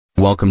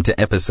Welcome to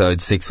episode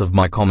 6 of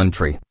my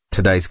commentary.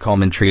 Today's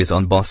commentary is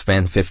on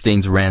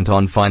BossFan15's rant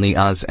on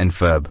Phineas and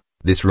Ferb.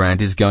 This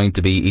rant is going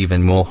to be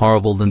even more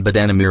horrible than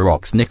Banana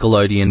Rocks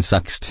Nickelodeon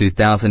Sucks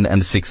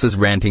 2006's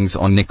rantings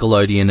on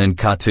Nickelodeon and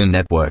Cartoon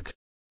Network.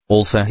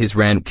 Also, his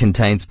rant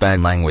contains bad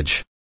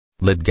language.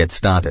 Let's get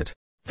started.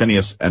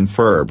 Phineas and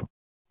Ferb.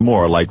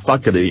 More like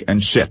fuckity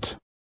and shit.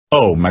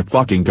 Oh my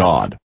fucking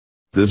god.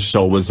 This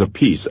show was a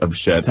piece of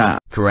shit.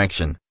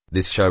 Correction,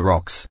 this show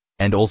rocks.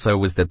 And also,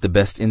 was that the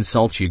best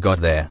insult you got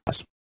there?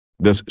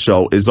 This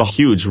show is a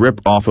huge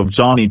rip-off of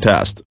Johnny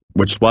Test,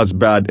 which was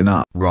bad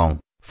enough.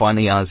 Wrong.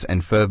 Phineas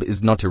and Ferb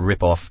is not a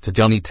rip-off to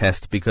Johnny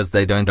Test because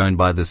they don't own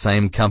by the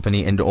same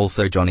company, and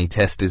also Johnny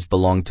Test is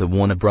belonged to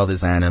Warner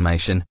Brothers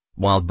Animation,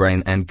 Wild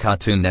Brain and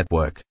Cartoon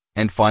Network,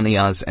 and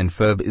Phineas and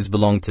Ferb is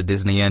belonged to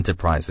Disney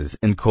Enterprises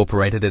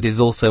Incorporated. It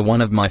is also one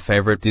of my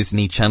favorite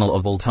Disney Channel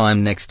of all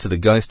time next to The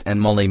Ghost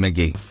and Molly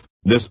McGee.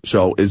 This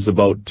show is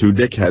about two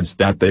dickheads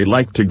that they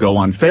like to go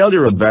on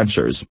failure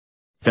adventures.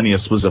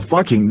 Phineas was a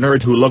fucking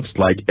nerd who looks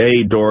like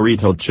a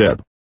Dorito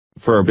chip.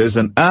 Ferb is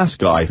an ass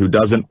guy who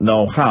doesn't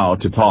know how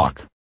to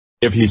talk.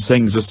 If he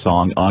sings a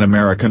song on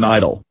American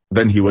Idol,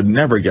 then he would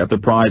never get the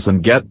prize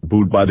and get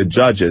booed by the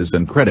judges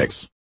and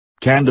critics.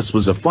 Candace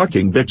was a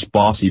fucking bitch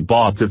bossy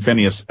bot to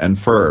Phineas and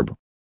Ferb.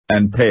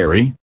 And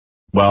Perry?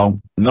 Well,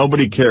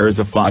 nobody cares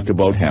a fuck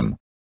about him.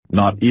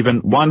 Not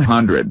even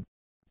 100.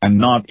 And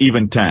not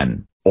even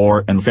 10,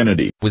 or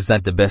infinity. Was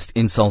that the best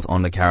insult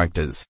on the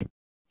characters?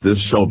 This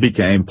show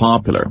became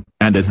popular,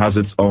 and it has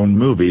its own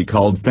movie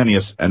called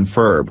Phineas and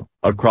Ferb,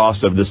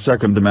 Across of the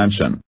Second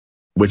Dimension.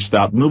 Which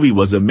that movie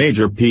was a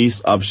major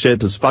piece of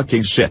shit as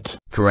fucking shit.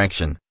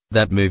 Correction,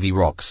 that movie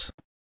rocks.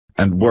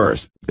 And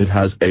worse, it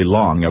has a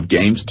long of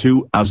games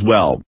too as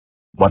well.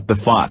 What the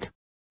fuck?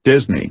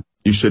 Disney,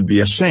 you should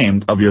be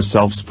ashamed of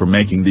yourselves for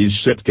making these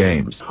shit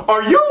games.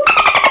 Are you?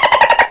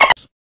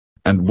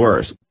 And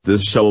worse,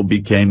 this show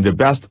became the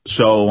best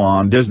show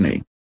on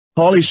Disney.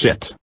 Holy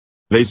shit.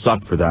 They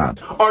suck for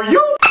that. Are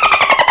you?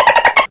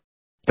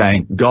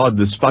 Thank God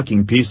this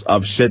fucking piece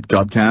of shit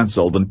got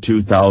cancelled in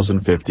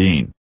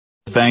 2015.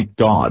 Thank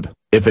God,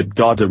 if it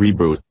got a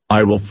reboot,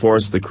 I will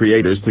force the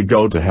creators to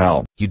go to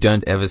hell. You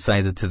don't ever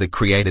say that to the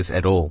creators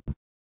at all.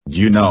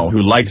 You know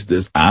who likes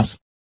this ass?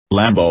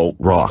 Lambo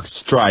Rock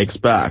Strikes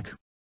Back.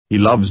 He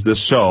loves this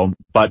show,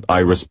 but I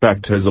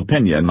respect his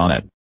opinion on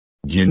it.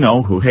 You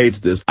know who hates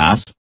this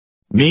ass?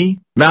 Me,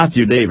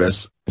 Matthew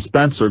Davis,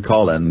 Spencer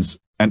Collins,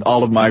 and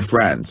all of my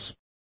friends.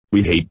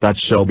 We hate that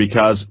show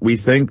because we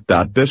think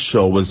that this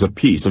show was a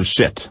piece of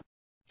shit.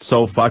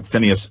 So fuck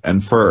Phineas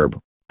and Ferb,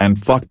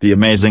 and fuck the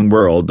amazing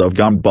world of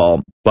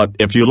Gumball, but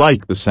if you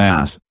like this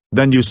ass,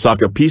 then you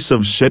suck a piece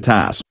of shit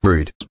ass.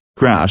 Rude.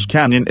 Crash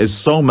Canyon is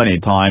so many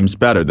times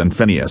better than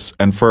Phineas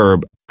and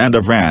Ferb, and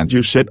a Rant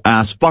you shit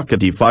ass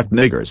fuckity fuck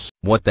niggers.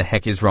 What the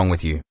heck is wrong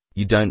with you?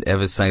 You don't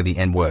ever say the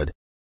N-word.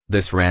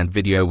 This rant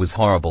video was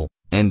horrible.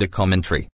 End of commentary.